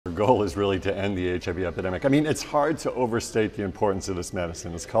goal is really to end the HIV epidemic. I mean, it's hard to overstate the importance of this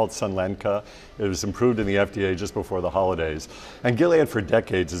medicine. It's called Sunlenca. It was approved in the FDA just before the holidays. And Gilead for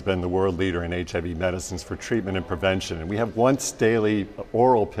decades has been the world leader in HIV medicines for treatment and prevention. And we have once daily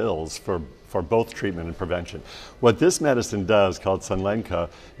oral pills for both treatment and prevention. What this medicine does, called Sunlenca,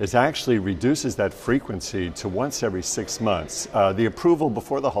 is actually reduces that frequency to once every 6 months. The approval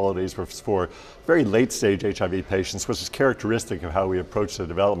before the holidays was for very late-stage HIV patients, which is characteristic of how we approach the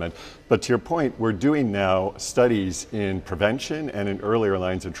development. But to your point, we're doing now studies in prevention and in earlier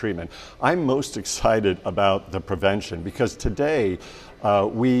lines of treatment. I'm most excited about the prevention because today,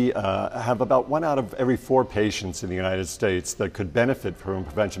 we have about 1 out of every 4 patients in the United States that could benefit from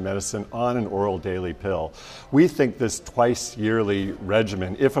prevention medicine on an oral daily pill. We think this twice yearly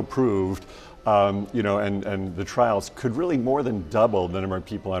regimen, if approved, and the trials could really more than double the number of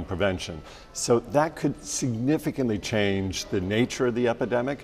people on prevention. So that could significantly change the nature of the epidemic,